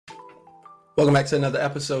Welcome back to another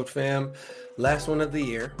episode, fam. Last one of the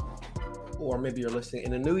year, or maybe you're listening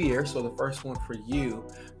in a new year, so the first one for you.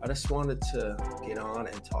 I just wanted to get on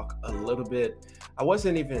and talk a little bit. I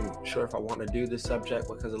wasn't even sure if I want to do this subject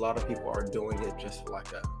because a lot of people are doing it just for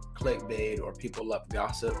like a clickbait or people love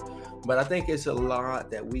gossip. But I think it's a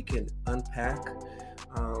lot that we can unpack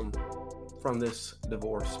um, from this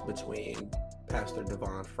divorce between Pastor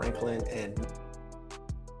Devon Franklin and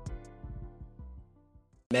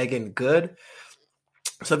Meagan Good.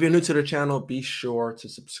 So if you're new to the channel, be sure to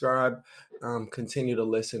subscribe. Continue to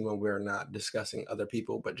listen when we're not discussing other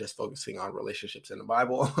people, but just focusing on relationships in the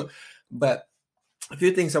Bible. But a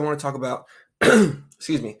few things I want to talk about.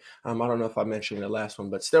 Excuse me. I don't know if I mentioned the last one,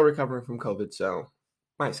 but still recovering from COVID. So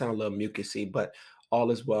might sound a little mucusy, but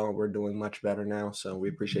all is well. We're doing much better now. So we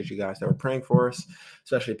appreciate you guys that were praying for us,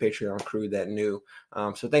 especially Patreon crew that knew.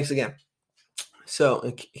 So thanks again. So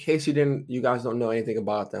in case you guys don't know anything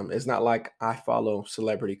about them, it's not like I follow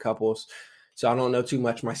celebrity couples, so I don't know too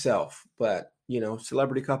much myself. But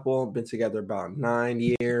celebrity couple been together about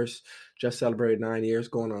 9 years, just celebrated 9 years,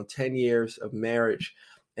 going on 10 years of marriage,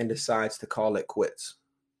 and decides to call it quits.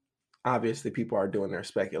 Obviously, people are doing their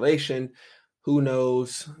speculation. Who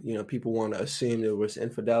knows? People want to assume there was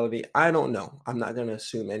infidelity. I don't know. I'm not going to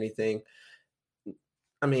assume anything.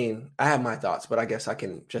 I mean, I have my thoughts, but I guess I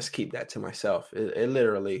can just keep that to myself. It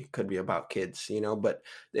literally could be about kids, but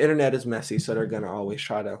the internet is messy, so they're going to always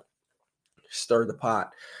try to stir the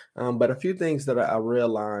pot. But a few things that I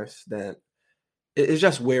realized that it's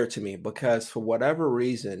just weird to me because for whatever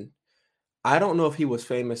reason, I don't know if he was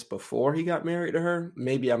famous before he got married to her.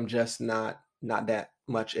 Maybe I'm just not that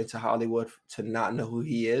much into Hollywood to not know who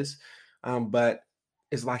he is. But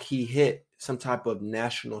it's like he hit some type of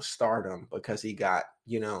national stardom because he got,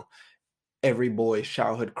 every boy's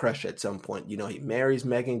childhood crush at some point. He marries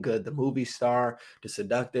Meagan Good, the movie star, the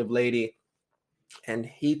seductive lady, and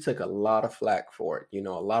he took a lot of flack for it. A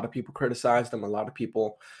lot of people criticized him. A lot of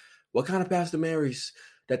people, what kind of pastor marries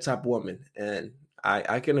that type of woman? And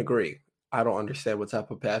I can agree. I don't understand what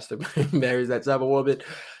type of pastor marries that type of woman.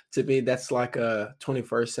 To me, that's like a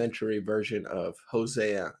 21st century version of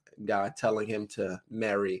Hosea, God telling him to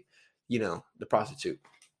marry, the prostitute.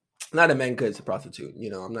 Not that Meagan Good's a prostitute.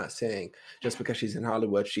 I'm not saying just because she's in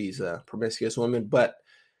Hollywood, she's a promiscuous woman, but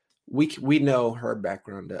we know her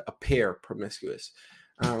background to appear promiscuous.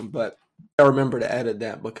 But I remember to edit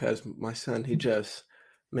that because my son,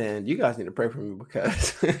 man, you guys need to pray for me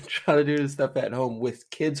because trying to do this stuff at home with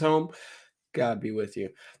kids home, God be with you.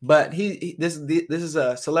 But this is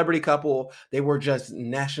a celebrity couple. They were just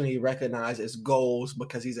nationally recognized as goals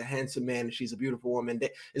because he's a handsome man and she's a beautiful woman.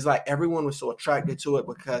 It's like everyone was so attracted to it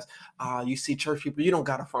because you see church people, you don't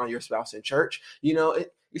got to find your spouse in church. You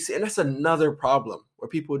see, and that's another problem where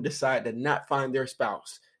people decide to not find their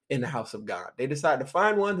spouse in the house of God. They decide to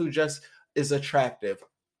find one who just is attractive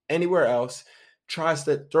anywhere else, tries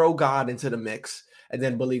to throw God into the mix, and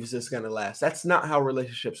then believes it's going to last. That's not how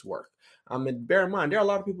relationships work. And bear in mind, there are a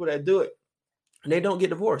lot of people that do it and they don't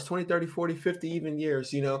get divorced 20, 30, 40, 50 even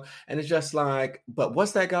years, and it's just like, but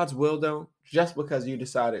what's that God's will though? Just because you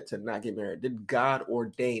decided to not get married, did God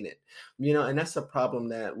ordain it? And that's a problem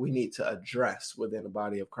that we need to address within the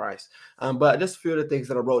body of Christ. But just a few of the things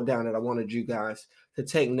that I wrote down that I wanted you guys to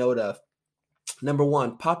take note of. Number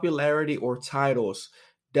one, popularity or titles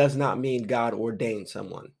does not mean God ordained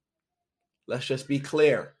someone. Let's just be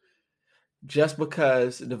clear. Just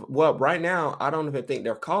because, right now, I don't even think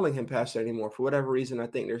they're calling him pastor anymore. For whatever reason, I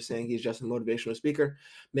think they're saying he's just a motivational speaker.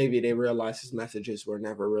 Maybe they realized his messages were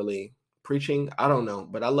never really preaching. I don't know,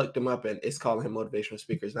 but I looked him up and it's calling him motivational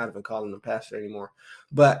speaker. It's not even calling him pastor anymore.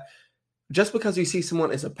 But just because you see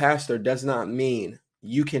someone as a pastor does not mean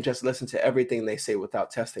you can just listen to everything they say without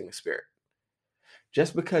testing the spirit.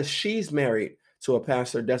 Just because she's married to a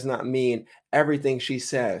pastor does not mean everything she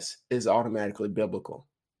says is automatically biblical.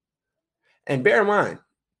 And bear in mind,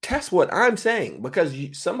 test what I'm saying because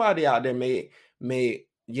somebody out there may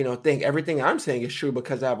think everything I'm saying is true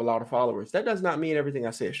because I have a lot of followers. That does not mean everything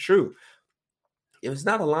I say is true. If it's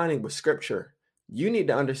not aligning with scripture, you need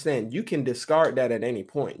to understand you can discard that at any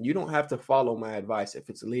point. You don't have to follow my advice if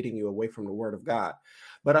it's leading you away from the word of God.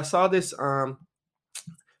 But I saw this, I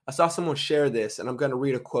saw someone share this, and I'm going to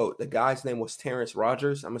read a quote. The guy's name was Terrence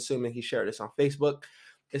Rogers. I'm assuming he shared this on Facebook.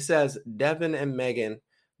 It says, Devon and Meagan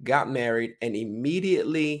got married and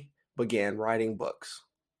immediately began writing books,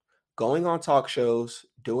 going on talk shows,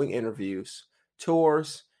 doing interviews,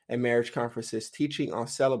 tours, and marriage conferences, teaching on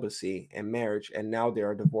celibacy and marriage, and now they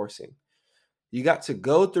are divorcing. You got to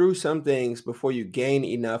go through some things before you gain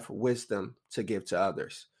enough wisdom to give to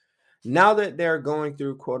others. Now that they're going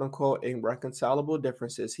through quote unquote irreconcilable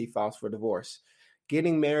differences, he files for divorce.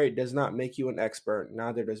 Getting married does not make you an expert,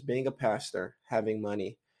 neither does being a pastor, having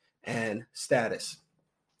money, and status.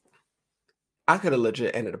 I could have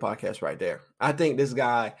legit ended the podcast right there. I think this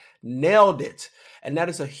guy nailed it. And that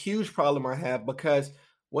is a huge problem I have because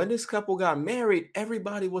when this couple got married,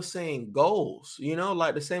 everybody was saying goals,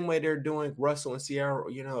 like the same way they're doing Russell and Sierra,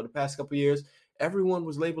 the past couple years. Everyone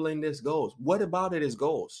was labeling this goals. What about it is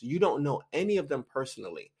goals? You don't know any of them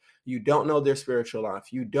personally. You don't know their spiritual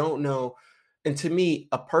life. You don't know. And to me,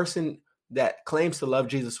 a person that claims to love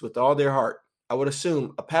Jesus with all their heart, I would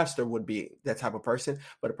assume a pastor would be that type of person,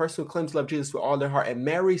 but a person who claims to love Jesus with all their heart and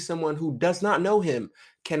marry someone who does not know him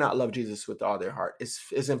cannot love Jesus with all their heart.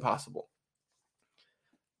 It's impossible.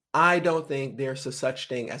 I don't think there's a such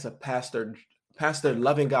thing as a pastor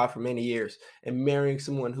loving God for many years and marrying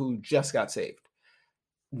someone who just got saved.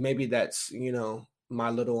 Maybe that's, my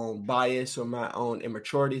little own bias or my own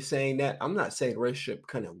immaturity saying that. I'm not saying relationship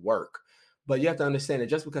couldn't work, but you have to understand that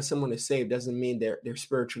just because someone is saved doesn't mean they're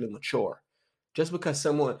spiritually mature. Just because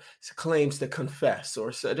someone claims to confess,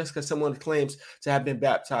 or just because someone claims to have been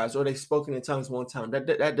baptized, or they've spoken in tongues one time,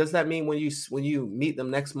 that does that mean when you meet them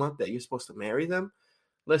next month that you're supposed to marry them?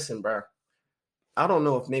 Listen, bro, I don't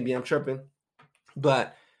know if maybe I'm tripping,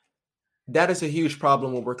 but that is a huge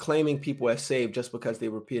problem when we're claiming people as saved just because they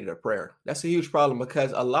repeated a prayer. That's a huge problem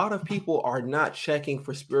because a lot of people are not checking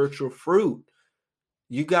for spiritual fruit.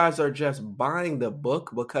 You guys are just buying the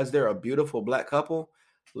book because they're a beautiful black couple.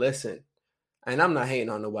 Listen, and I'm not hating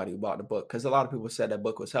on nobody who bought the book because a lot of people said that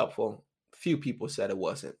book was helpful. Few people said it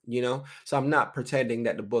wasn't, So I'm not pretending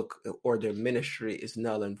that the book or their ministry is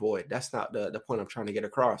null and void. That's not the point I'm trying to get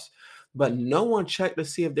across. But no one checked to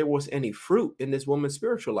see if there was any fruit in this woman's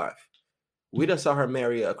spiritual life. We just saw her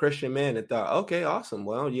marry a Christian man and thought, okay, awesome.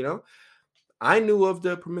 Well, I knew of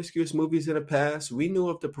the promiscuous movies in the past. We knew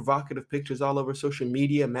of the provocative pictures all over social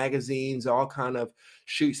media, magazines, all kind of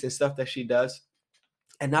shoots and stuff that she does.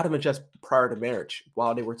 And not even just prior to marriage,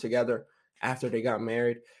 while they were together, after they got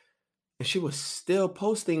married. And she was still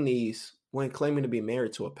posting these when claiming to be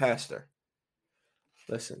married to a pastor.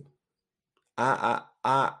 Listen, I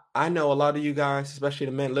know a lot of you guys, especially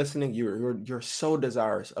the men listening, you're so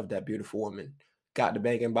desirous of that beautiful woman. Got the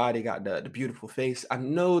banging body, got the beautiful face. I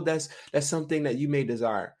know that's something that you may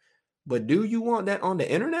desire. But do you want that on the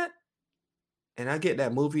internet? And I get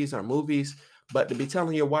that movies are movies, but to be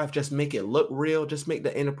telling your wife just make it look real, just make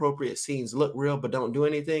the inappropriate scenes look real, but don't do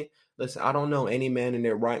anything. Listen, I don't know any man in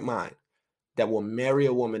their right mind that will marry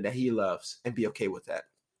a woman that he loves and be okay with that.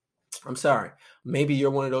 I'm sorry. Maybe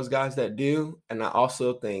you're one of those guys that do, and I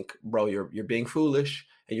also think, bro, you're being foolish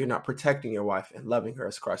and you're not protecting your wife and loving her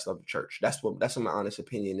as Christ loved the church. That's what my honest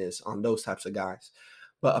opinion is on those types of guys.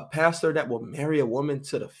 But a pastor that will marry a woman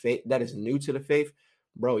to the faith that is new to the faith,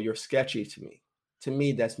 bro, you're sketchy to me. To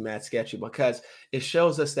me, that's mad sketchy because it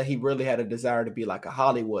shows us that he really had a desire to be like a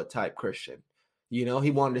Hollywood type Christian.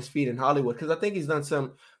 He wanted his feet in Hollywood because I think he's done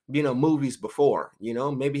some movies before,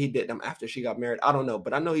 maybe he did them after she got married. I don't know,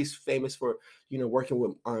 but I know he's famous for, working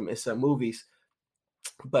with in some movies.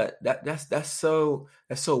 But that's so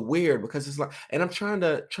weird because it's like, and I'm trying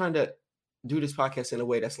to do this podcast in a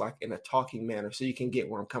way that's like in a talking manner so you can get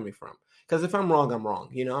where I'm coming from. Because if I'm wrong, I'm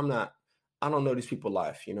wrong. I don't know these people's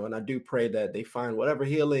life, and I do pray that they find whatever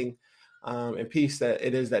healing and peace that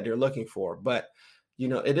it is that they're looking for. But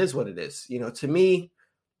it is what it is. To me,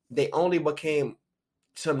 they only became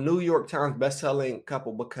some New York Times best-selling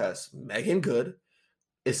couple because Meagan Good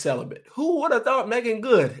is celibate. Who would have thought Meagan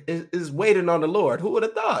Good is waiting on the Lord? Who would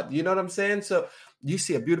have thought? You know what I'm saying? So you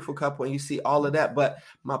see a beautiful couple and you see all of that. But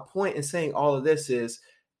my point in saying all of this is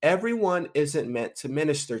everyone isn't meant to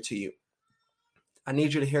minister to you. I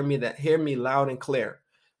need you to hear me loud and clear.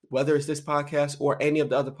 Whether it's this podcast or any of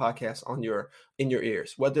the other podcasts in your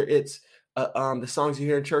ears, whether it's the songs you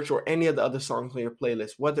hear in church or any of the other songs on your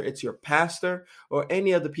playlist, whether it's your pastor or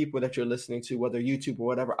any other people that you're listening to, whether YouTube or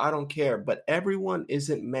whatever, I don't care. But everyone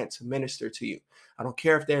isn't meant to minister to you. I don't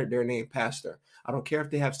care if they're named pastor. I don't care if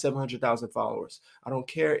they have 700,000 followers. I don't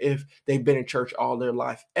care if they've been in church all their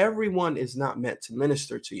life. Everyone is not meant to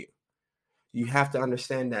minister to you. You have to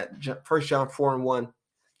understand that. 1 John 4:1.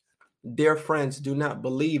 Dear friends, do not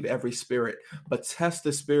believe every spirit, but test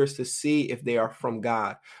the spirits to see if they are from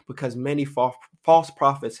God, because many false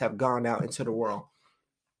prophets have gone out into the world.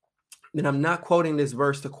 And I'm not quoting this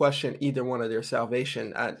verse to question either one of their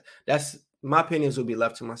salvation. That's my opinions will be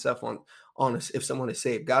left to myself on if someone is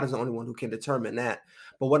saved. God is the only one who can determine that.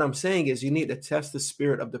 But what I'm saying is you need to test the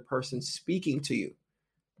spirit of the person speaking to you.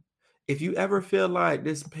 if you ever feel like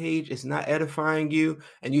this page is not edifying you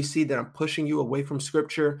and you see that I'm pushing you away from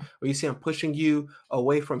scripture, or you see I'm pushing you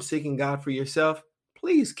away from seeking God for yourself,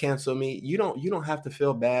 please cancel me. You don't have to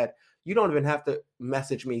feel bad. You don't even have to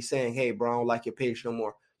message me saying, "Hey, bro, I don't like your page no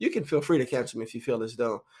more." You can feel free to cancel me if you feel as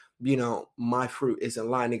though, my fruit isn't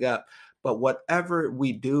lining up. But whatever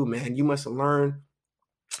we do, man, you must learn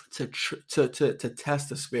to test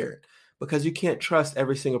the spirit, because you can't trust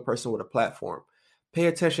every single person with a platform. Pay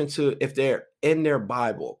attention to if they're in their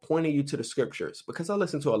Bible, pointing you to the scriptures, because I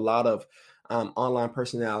listen to a lot of online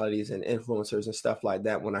personalities and influencers and stuff like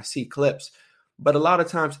that when I see clips. But a lot of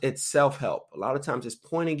times it's self-help. A lot of times it's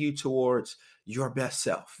pointing you towards your best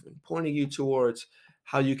self and pointing you towards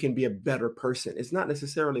how you can be a better person. It's not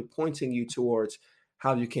necessarily pointing you towards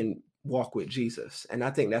how you can walk with Jesus. And I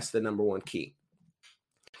think that's the number one key.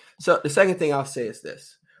 So the second thing I'll say is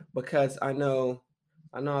this, because I'm gonna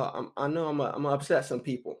upset some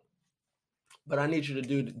people, but I need you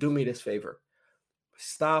to do me this favor.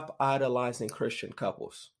 Stop idolizing Christian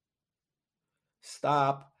couples.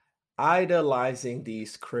 Stop idolizing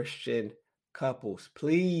these Christian couples.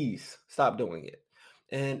 Please stop doing it.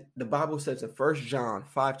 And the Bible says in 1 John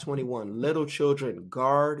 5:21, little children,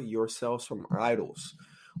 guard yourselves from idols.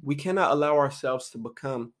 We cannot allow ourselves to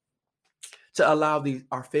allow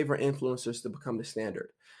our favorite influencers to become the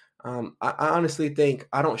standard. I honestly think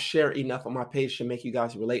I don't share enough on my page to make you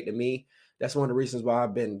guys relate to me. That's one of the reasons why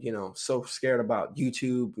I've been, so scared about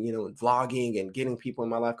YouTube, and vlogging and getting people in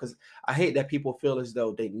my life, because I hate that people feel as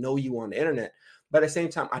though they know you on the internet. But at the same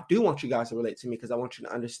time, I do want you guys to relate to me, because I want you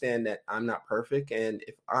to understand that I'm not perfect, and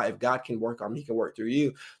if God can work on me, He can work through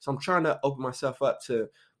you. So I'm trying to open myself up to,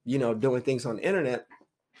 doing things on the internet.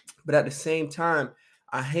 But at the same time,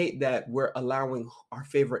 I hate that we're allowing our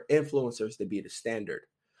favorite influencers to be the standard.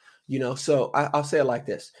 So I'll say it like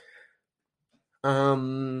this. I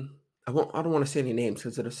don't want to say any names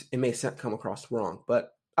because it may come across wrong,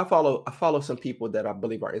 but I follow some people that I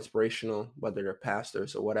believe are inspirational, whether they're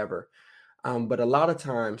pastors or whatever. But a lot of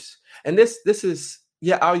times, and this is,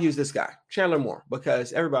 yeah, I'll use this guy, Chandler Moore,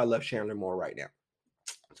 because everybody loves Chandler Moore right now.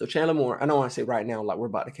 So Chandler Moore, I don't want to say right now like we're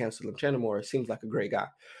about to cancel him. Chandler Moore seems like a great guy,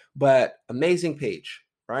 but amazing page,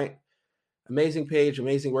 right? Amazing page,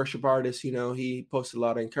 amazing worship artist. He posted a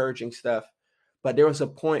lot of encouraging stuff. But there was a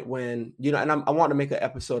point when, and I want to make an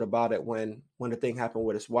episode about it when the thing happened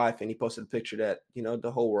with his wife, and he posted a picture that,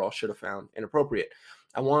 the whole world should have found inappropriate.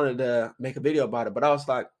 I wanted to make a video about it, but I was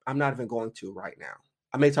like, I'm not even going to right now.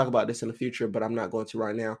 I may talk about this in the future, but I'm not going to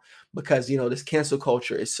right now, because, this cancel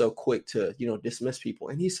culture is so quick to, dismiss people.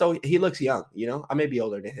 And he looks young, I may be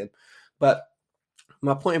older than him. But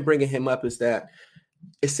my point in bringing him up is that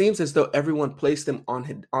it seems as though everyone placed him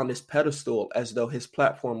on this pedestal, as though his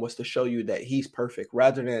platform was to show you that he's perfect,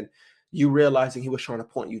 rather than you realizing he was trying to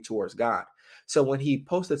point you towards God. So when he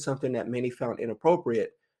posted something that many found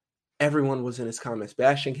inappropriate, everyone was in his comments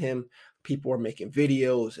bashing him. People were making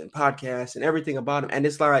videos and podcasts and everything about him. And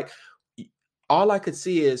it's like, all I could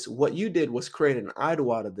see is what you did was create an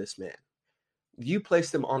idol out of this man. You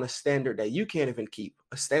placed him on a standard that you can't even keep,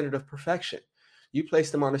 a standard of perfection. You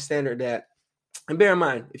placed him on a standard that, and bear in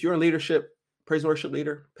mind, if you're in leadership, praise and worship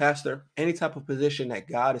leader, pastor, any type of position that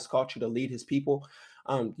God has called you to lead His people,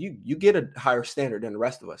 you get a higher standard than the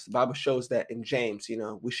rest of us. The Bible shows that in James.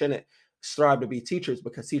 We shouldn't strive to be teachers,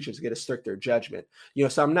 because teachers get a stricter judgment.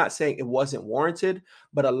 So I'm not saying it wasn't warranted,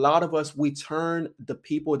 but a lot of us, we turn the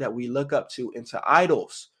people that we look up to into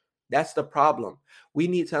idols. That's the problem. We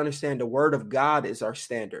need to understand the Word of God is our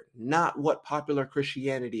standard, not what popular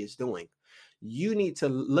Christianity is doing. You need to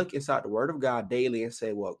look inside the Word of God daily and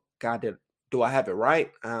say, well, God, do I have it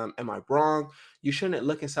right? Am I wrong? You shouldn't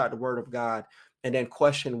look inside the Word of God and then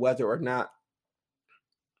question whether or not,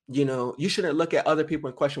 you shouldn't look at other people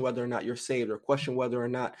and question whether or not you're saved, or question whether or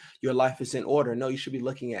not your life is in order. No, you should be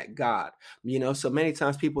looking at God. So many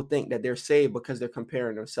times people think that they're saved because they're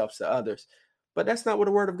comparing themselves to others. But that's not what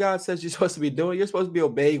the Word of God says you're supposed to be doing. You're supposed to be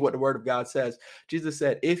obeying what the Word of God says. Jesus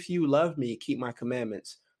said, if you love me, keep my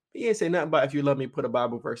commandments. He ain't say nothing about if you love me, put a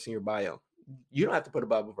Bible verse in your bio. You don't have to put a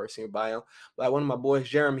Bible verse in your bio. Like one of my boys,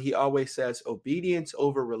 Jeremy, he always says obedience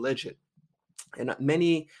over religion. And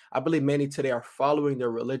I believe many today are following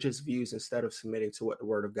their religious views instead of submitting to what the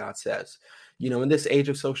Word of God says. In this age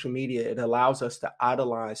of social media, it allows us to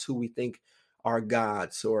idolize who we think are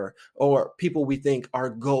gods, or people we think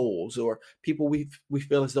are goals, or people we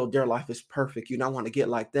feel as though their life is perfect. I want to get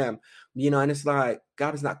like them. And it's like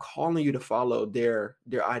God is not calling you to follow their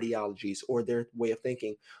ideologies or their way of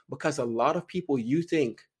thinking, because a lot of people, you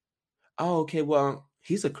think, oh, okay, well,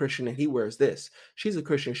 He's a Christian and he wears this. She's a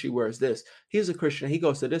Christian, she wears this. He's a Christian, he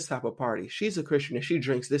goes to this type of party. She's a Christian and she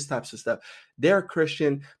drinks this types of stuff. They're a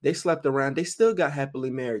Christian, they slept around, they still got happily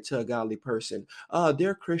married to a godly person.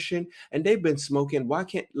 They're Christian and they've been smoking. Why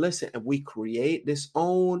can't listen? And we create this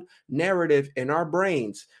own narrative in our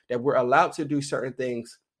brains that we're allowed to do certain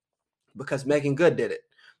things because Megan Good did it.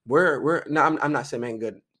 We're no, I'm not saying Megan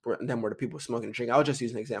Good. Them were the people smoking and drinking. I was just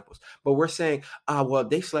using examples, but we're saying, well,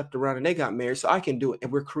 they slept around and they got married, so I can do it.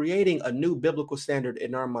 And we're creating a new biblical standard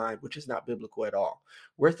in our mind, which is not biblical at all.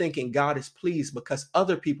 We're thinking God is pleased because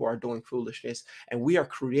other people are doing foolishness, and we are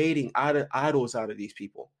creating idols out of these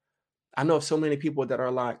people. I know of so many people that are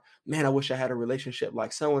like, man, I wish I had a relationship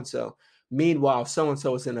like so and so. Meanwhile, so and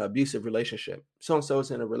so is in an abusive relationship. So and so is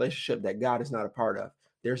in a relationship that God is not a part of.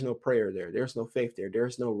 There's no prayer there. There's no faith there.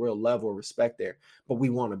 There's no real level of respect there. But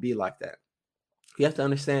we want to be like that. You have to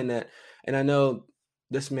understand that. And I know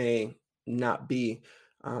this may not be,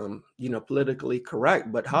 politically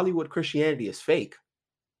correct, but Hollywood Christianity is fake.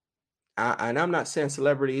 And I'm not saying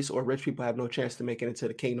celebrities or rich people have no chance to make it into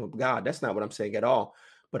the kingdom of God. That's not what I'm saying at all.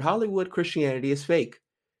 But Hollywood Christianity is fake.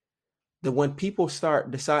 That when people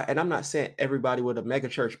start decide, and I'm not saying everybody with a mega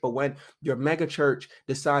church, but when your mega church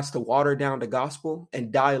decides to water down the gospel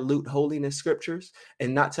and dilute holiness scriptures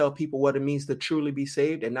and not tell people what it means to truly be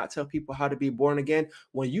saved and not tell people how to be born again,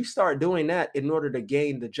 when you start doing that in order to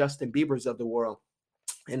gain the Justin Biebers of the world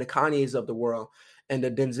and the Kanye's of the world and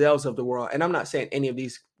the Denzels of the world. And I'm not saying any of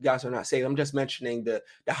these guys are not saved. I'm just mentioning the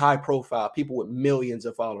high profile people with millions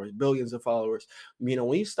of followers, billions of followers.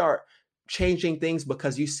 When you start changing things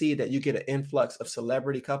because you see that you get an influx of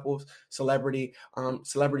celebrity couples, celebrities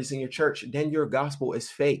in your church, then your gospel is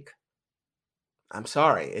fake. I'm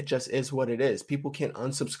sorry. It just is what it is. People can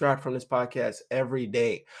unsubscribe from this podcast every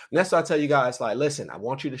day. And that's why I tell you guys, like, listen, I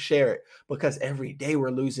want you to share it because every day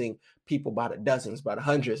we're losing people by the dozens, by the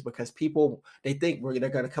hundreds, because people, they think they're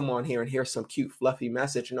going to come on here and hear some cute, fluffy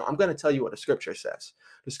message. No, I'm going to tell you what the scripture says.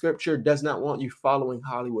 The scripture does not want you following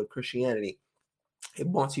Hollywood Christianity. It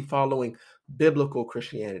wants you following biblical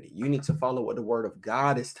Christianity. You need to follow what the word of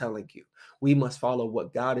God is telling you. We must follow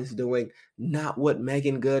what God is doing, not what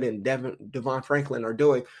Meagan Good and Devon Franklin are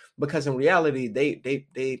doing, because in reality,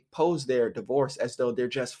 they pose their divorce as though they're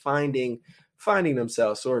just finding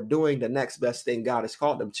themselves or doing the next best thing God has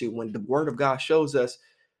called them to. When the word of God shows us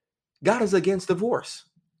God is against divorce.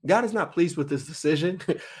 God is not pleased with this decision.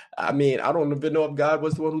 I mean, I don't even know if God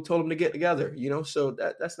was the one who told them to get together, so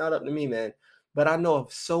that's not up to me, man. But I know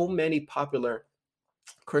of so many popular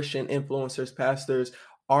Christian influencers, pastors,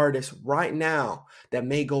 artists right now that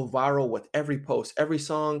may go viral with every post, every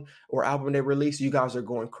song or album they release. You guys are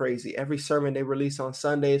going crazy. Every sermon they release on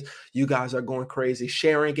Sundays, you guys are going crazy,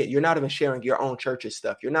 sharing it. You're not even sharing your own church's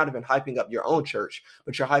stuff. You're not even hyping up your own church,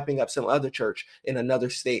 but you're hyping up some other church in another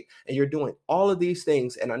state. And you're doing all of these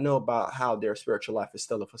things. And I know about how their spiritual life is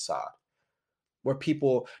still a facade, where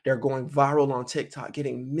they're going viral on TikTok,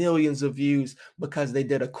 getting millions of views because they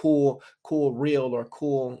did a cool reel or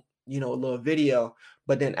cool, little video.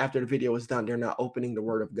 But then after the video is done, they're not opening the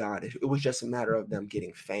word of God. It was just a matter of them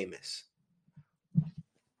getting famous.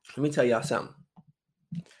 Let me tell y'all something.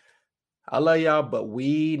 I love y'all, but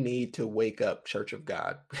we need to wake up, Church of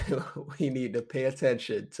God. We need to pay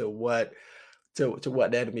attention to what the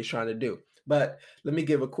enemy's trying to do. But let me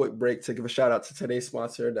give a quick break to give a shout out to today's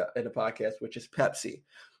sponsor in the podcast, which is Pepsi.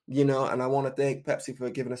 And I want to thank Pepsi for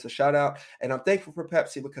giving us a shout out. And I'm thankful for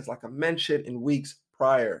Pepsi because, like I mentioned in weeks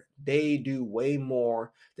prior, they do way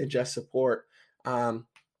more than just support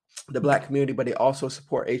the Black community, but they also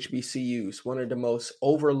support HBCUs. One of the most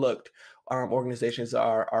overlooked organizations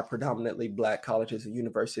are predominantly Black colleges and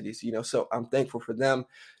universities. So I'm thankful for them.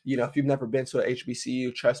 If you've never been to a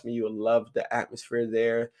HBCU, trust me, you will love the atmosphere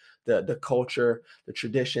there, the culture, the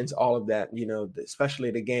traditions, all of that. Especially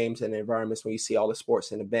the games and the environments when you see all the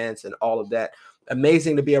sports and events and all of that.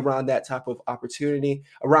 Amazing to be around that type of opportunity,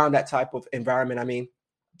 around that type of environment. I mean.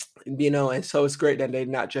 And so it's great that they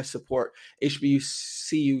not just support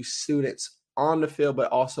HBCU students on the field,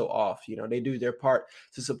 but also off. They do their part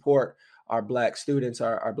to support our Black students,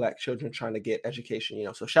 our Black children trying to get education.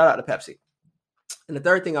 So shout out to Pepsi. And the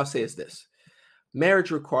third thing I'll say is this: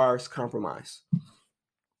 marriage requires compromise.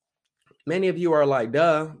 Many of you are like,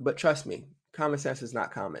 duh, but trust me, common sense is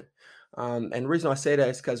not common. And the reason I say that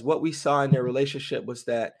is because what we saw in their relationship was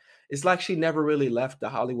that it's like she never really left the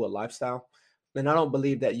Hollywood lifestyle. And I don't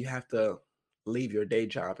believe that you have to leave your day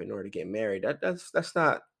job in order to get married. That's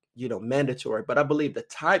not, mandatory. But I believe the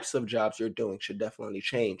types of jobs you're doing should definitely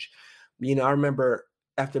change. I remember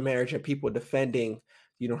after marriage and people defending,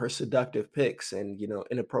 her seductive pics and,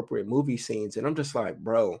 inappropriate movie scenes. And I'm just like,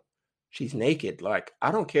 bro, She's naked. Like,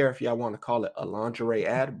 I don't care if y'all want to call it a lingerie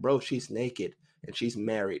ad, bro. She's naked and she's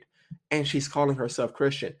married and she's calling herself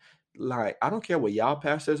Christian. Like, I don't care what y'all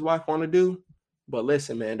pastor's wife want to do, but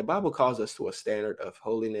listen, man, the Bible calls us to a standard of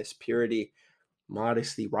holiness, purity,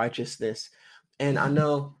 modesty, righteousness. And I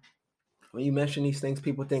know when you mention these things,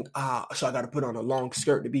 people think, so I got to put on a long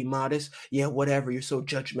skirt to be modest. Yeah, whatever. You're so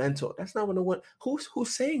judgmental. That's not what no one.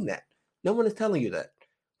 Who's saying that? No one is telling you that.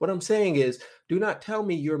 What I'm saying is, do not tell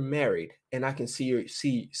me you're married and I can see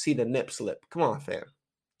the nip slip. Come on, fam.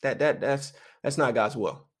 That's not God's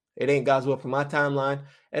will. It ain't God's will for my timeline.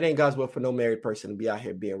 It ain't God's will for no married person to be out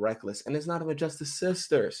here being reckless. And it's not even just the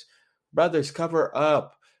sisters. Brothers, cover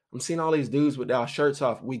up. I'm seeing all these dudes with their shirts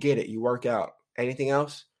off. We get it. You work out. Anything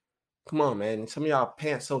else? Come on, man. Some of y'all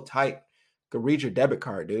pants so tight. Could read your debit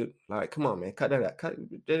card, dude. Like, come on, man. Cut that out. That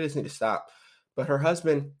just need to stop. But her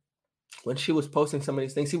husband, when she was posting some of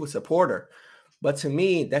these things, he would support her. But to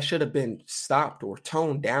me, that should have been stopped or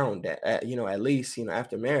toned down. That at least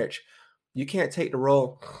after marriage, you can't take the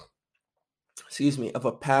role, of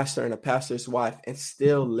a pastor and a pastor's wife and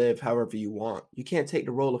still live however you want. You can't take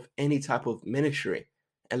the role of any type of ministry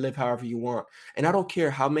and live however you want. And I don't care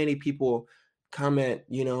how many people comment,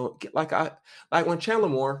 like when Chandler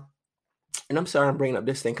Moore, and I'm sorry I'm bringing up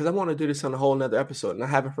this thing because I want to do this on a whole nother episode and I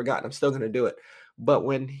haven't forgotten. I'm still going to do it. But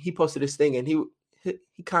when he posted this thing and he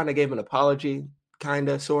kind of gave an apology, kind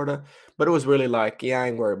of, sort of, but it was really like, yeah, I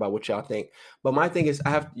ain't worried about what y'all think. But my thing is,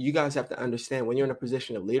 you guys have to understand when you're in a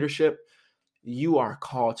position of leadership, you are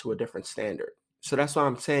called to a different standard. So that's why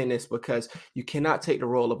I'm saying this, because you cannot take the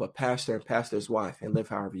role of a pastor and pastor's wife and live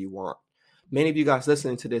however you want. Many of you guys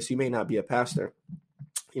listening to this, you may not be a pastor.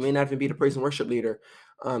 You may not even be the praise and worship leader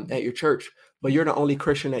at your church, but you're the only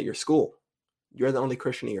Christian at your school. You're the only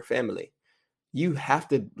Christian in your family. You have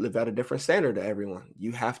to live at a different standard to everyone.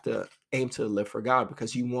 You have to aim to live for God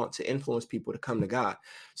because you want to influence people to come to God.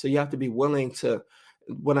 So you have to be willing to,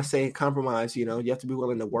 when I say compromise, you have to be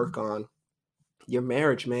willing to work on your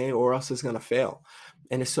marriage, man, or else it's going to fail.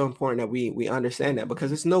 And it's so important that we understand that,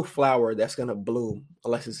 because it's no flower that's going to bloom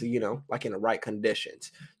unless it's, like in the right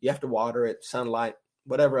conditions. You have to water it, sunlight,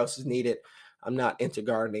 whatever else is needed. I'm not into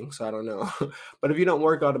gardening, so I don't know. But if you don't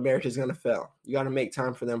work on the marriage, it's going to fail. You got to make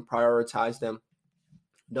time for them, prioritize them.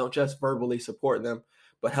 Don't just verbally support them,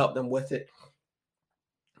 but help them with it.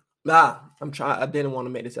 I'm trying. I didn't want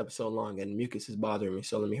to make this episode long, and mucus is bothering me,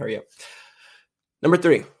 so let me hurry up.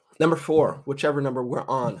 Number 4, whichever number we're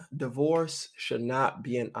on, divorce should not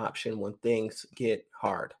be an option when things get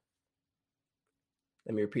hard.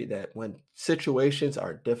 Let me repeat that. When situations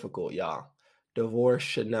are difficult, y'all, divorce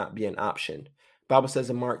should not be an option. Bible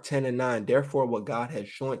says in Mark 10:9, therefore what God has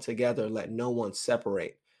joined together, let no one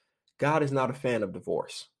separate. God is not a fan of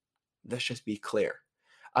divorce. Let's just be clear.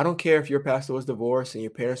 I don't care if your pastor was divorced and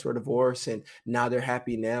your parents were divorced and now they're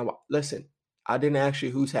happy now. Listen, I didn't ask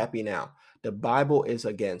you who's happy now. The Bible is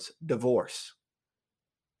against divorce.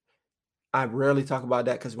 I rarely talk about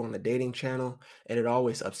that because we're on the dating channel and it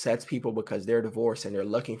always upsets people because they're divorced and they're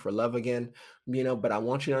looking for love again. But I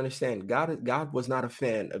want you to understand, God was not a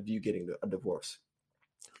fan of you getting a divorce.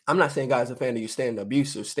 I'm not saying God's a fan of you staying in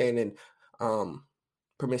abuse or staying in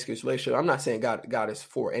promiscuous relationship. I'm not saying God is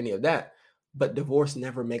for any of that, but divorce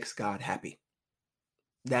never makes God happy.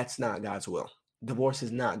 That's not God's will. Divorce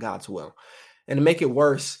is not God's will. And to make it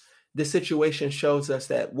worse, this situation shows us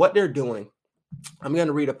that what they're doing, I'm going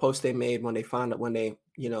to read a post they made when they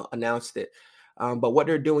announced it. But what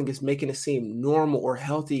they're doing is making it seem normal or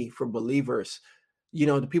healthy for believers.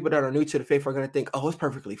 The people that are new to the faith are going to think, oh, it's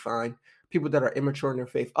perfectly fine. People that are immature in their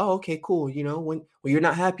faith, oh, okay, cool. When you're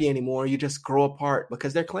not happy anymore, you just grow apart,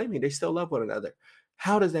 because they're claiming they still love one another.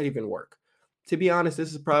 How does that even work? To be honest,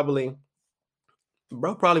 this is probably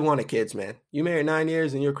wanted kids, man. You married 9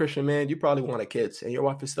 years and you're a Christian man, you probably wanted kids, and your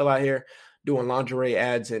wife is still out here doing lingerie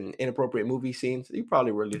ads and inappropriate movie scenes. You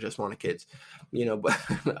probably really just wanted kids,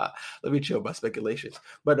 but let me chill about speculations.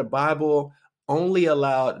 But the Bible only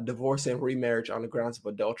allowed divorce and remarriage on the grounds of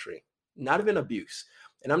adultery, not even abuse.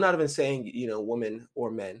 And I'm not even saying, women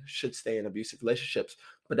or men should stay in abusive relationships,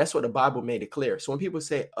 but that's what the Bible made it clear. So when people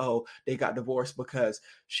say, oh, they got divorced because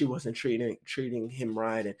she wasn't treating him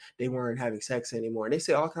right and they weren't having sex anymore, and they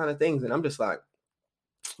say all kind of things, and I'm just like,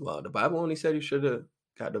 well, the Bible only said you should have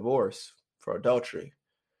got divorced for adultery.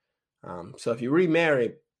 So if you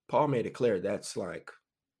remarry, Paul made it clear that's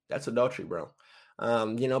adultery, bro.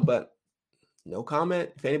 But no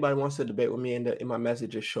comment. If anybody wants to debate with me in my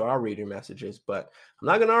messages, sure, I'll read your messages, but I'm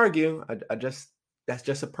not going to argue. That's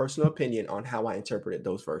just a personal opinion on how I interpreted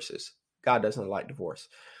those verses. God doesn't like divorce,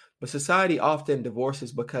 but society often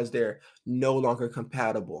divorces because they're no longer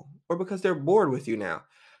compatible or because they're bored with you now.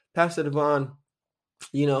 Pastor Devon,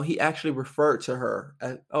 he actually referred to her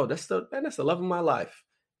as, oh, that's the love of my life.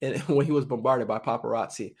 And when he was bombarded by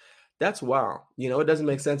paparazzi, that's wow. It doesn't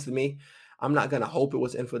make sense to me. I'm not going to hope it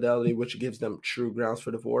was infidelity, which gives them true grounds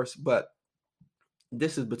for divorce, but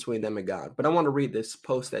this is between them and God. But I want to read this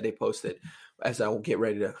post that they posted as I will get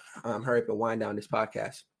ready to hurry up and wind down this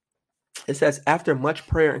podcast. It says, after much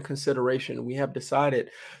prayer and consideration, we have decided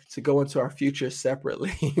to go into our future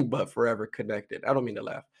separately, but forever connected. I don't mean to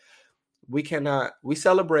laugh. We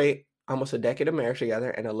celebrate almost a decade of marriage together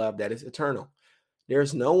and a love that is eternal.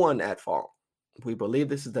 There's no one at fault. We believe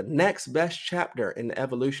this is the next best chapter in the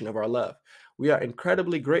evolution of our love. We are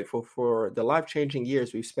incredibly grateful for the life-changing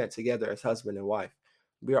years we've spent together as husband and wife.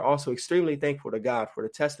 We are also extremely thankful to God for the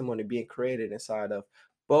testimony being created inside us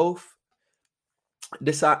both,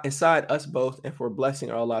 and for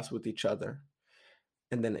blessing our lives with each other.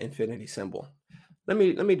 And then the infinity symbol. Let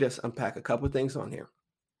me just unpack a couple things on here.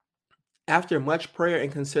 After much prayer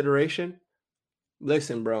and consideration,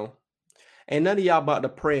 listen, bro, ain't none of y'all about to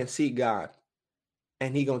pray and seek God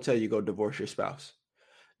and he gonna tell you go divorce your spouse.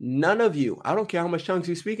 None of you. I don't care how much tongues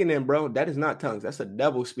you speaking in, bro. That is not tongues. That's the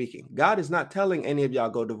devil speaking. God is not telling any of y'all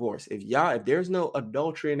go divorce. If there's no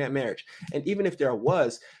adultery in that marriage, and even if there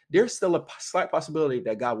was, there's still a slight possibility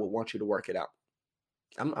that God will want you to work it out.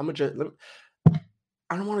 I don't want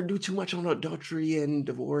to do too much on adultery and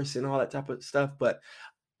divorce and all that type of stuff, but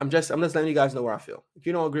I'm just letting you guys know where I feel. If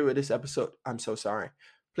you don't agree with this episode, I'm so sorry.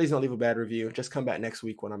 Please don't leave a bad review. Just come back next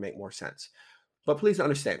week when I make more sense. But please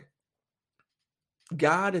understand,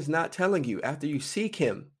 God is not telling you after you seek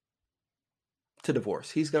him to divorce.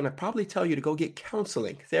 He's going to probably tell you to go get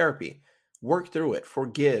counseling, therapy, work through it,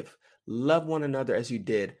 forgive, love one another as you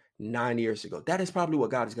did 9 years ago. That is probably what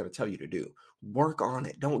God is going to tell you to do. Work on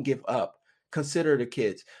it. Don't give up. Consider the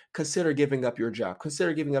kids. Consider giving up your job.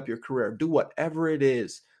 Consider giving up your career. Do whatever it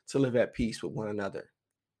is to live at peace with one another.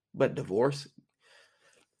 But divorce,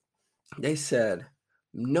 they said,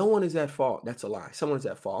 no one is at fault. That's a lie. Someone is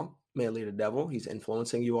at fault. Mainly the devil. He's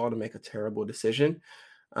influencing you all to make a terrible decision.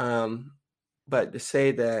 But to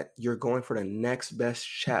say that you're going for the next best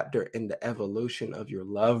chapter in the evolution of your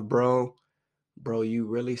love, bro, you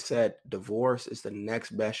really said divorce is the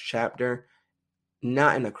next best chapter.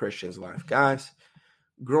 Not in a Christian's life. Guys,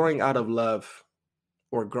 growing out of love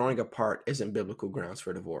or growing apart isn't biblical grounds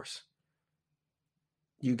for divorce.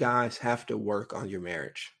 You guys have to work on your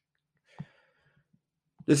marriage.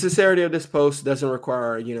 The sincerity of this post doesn't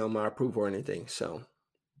require, my approval or anything. So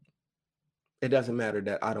it doesn't matter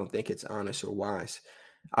that I don't think it's honest or wise.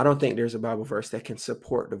 I don't think there's a Bible verse that can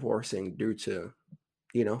support divorcing due to,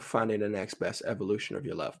 finding the next best evolution of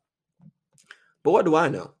your love. But what do I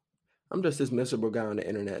know? I'm just this miserable guy on the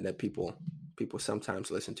internet that people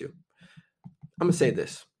sometimes listen to. I'm going to say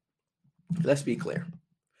this. Let's be clear.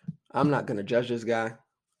 I'm not going to judge this guy.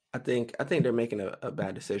 I think they're making a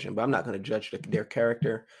bad decision, but I'm not going to judge their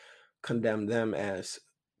character, condemn them as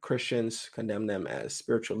Christians, condemn them as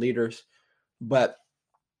spiritual leaders, but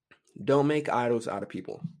don't make idols out of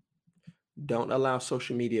people. Don't allow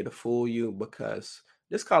social media to fool you, because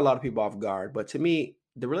this caught a lot of people off guard. But to me,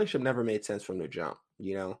 the relationship never made sense from the jump.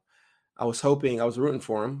 I was rooting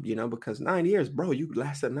for him, because 9 years, bro, you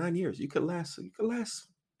lasted 9 years. You could last,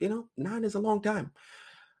 9 is a long time.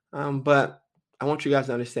 But I want you guys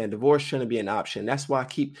to understand, divorce shouldn't be an option. That's why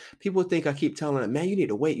people think I keep telling them, man, you need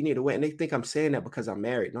to wait. And they think I'm saying that because I'm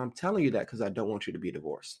married. No, I'm telling you that because I don't want you to be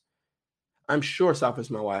divorced. I'm sure Soph is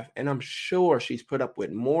my wife, and I'm sure she's put up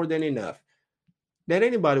with more than enough that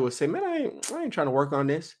anybody would say, man, I ain't trying to work on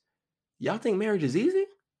this. Y'all think marriage is easy?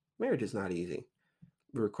 Marriage is not easy.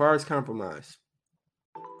 It requires compromise.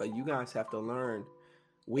 But you guys have to learn.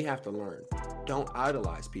 We have to learn. Don't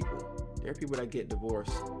idolize people. There are people that get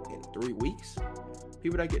divorced in 3 weeks.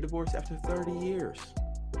 People that get divorced after 30 years.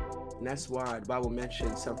 And that's why the Bible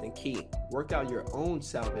mentions something key. Work out your own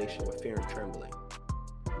salvation with fear and trembling.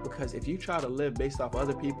 Because if you try to live based off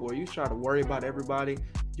other people, or you try to worry about everybody,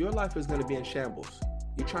 your life is going to be in shambles.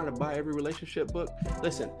 You're trying to buy every relationship book.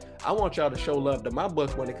 Listen, I want y'all to show love to my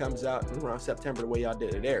book when it comes out around September the way y'all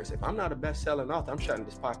did it theirs. If I'm not a best-selling author, I'm shutting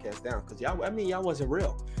this podcast down, because y'all wasn't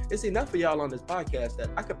real. It's enough for y'all on this podcast that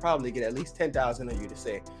I could probably get at least 10,000 of you to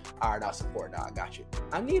say, all right, I'll support now. I got you.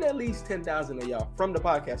 I need at least 10,000 of y'all from the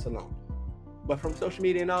podcast alone. But from social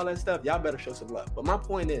media and all that stuff, y'all better show some love. But my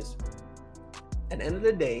point is, at the end of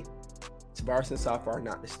the day, Tavares and Soph are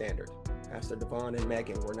not the standard. Pastor Devon and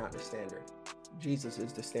Meagan were not the standard. Jesus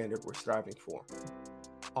is the standard we're striving for.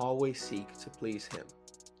 Always seek to please him,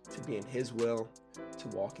 to be in his will, to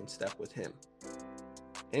walk in step with him.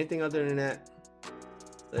 Anything other than that,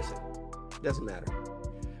 listen, doesn't matter.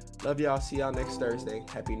 Love y'all. See y'all next Thursday.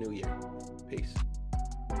 Happy New Year. Peace.